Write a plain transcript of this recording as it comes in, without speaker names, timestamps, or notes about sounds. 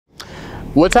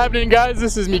What's happening, guys?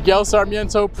 This is Miguel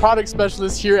Sarmiento, product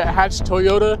specialist here at Hatch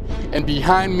Toyota, and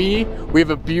behind me we have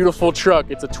a beautiful truck.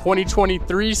 It's a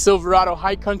 2023 Silverado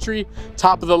High Country,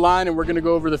 top of the line, and we're going to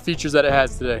go over the features that it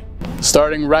has today.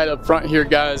 Starting right up front here,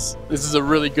 guys, this is a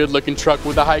really good looking truck.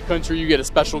 With the High Country you get a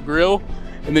special grille,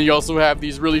 and then you also have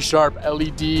these really sharp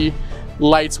LED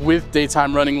lights with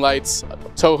daytime running lights,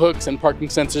 tow hooks and parking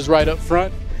sensors right up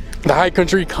front. The High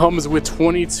Country comes with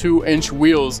 22-inch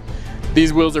wheels.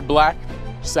 These wheels are black,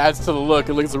 just adds to the look.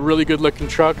 It looks a really good looking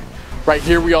truck. Right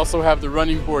here we also have the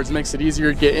running boards, makes it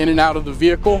easier to get in and out of the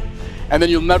vehicle. And then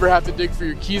you'll never have to dig for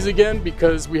your keys again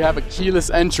because we have a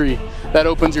keyless entry that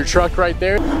opens your truck right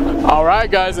there. All right,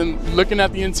 guys, and looking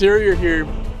at the interior here,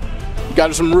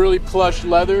 got some really plush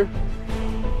leather.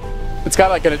 It's got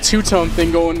like a two-tone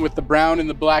thing going with the brown and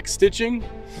the black stitching,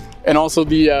 and also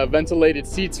the ventilated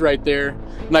seats right there.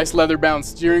 Nice leather-bound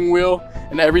steering wheel,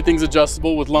 and everything's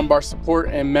adjustable with lumbar support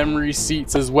and memory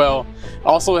seats as well.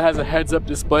 Also, it has a heads-up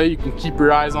display. You can keep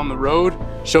your eyes on the road,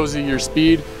 shows you your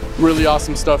speed. Really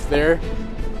awesome stuff there.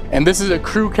 And this is a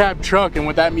crew cab truck, and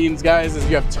what that means, guys, is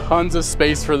you have tons of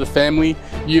space for the family.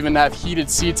 You even have heated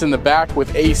seats in the back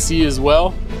with AC as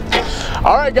well.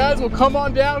 All right, guys, well, come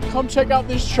on down, come check out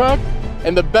this truck.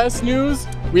 And the best news,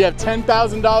 we have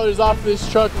 $10,000 off this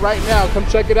truck right now. Come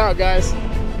check it out, guys.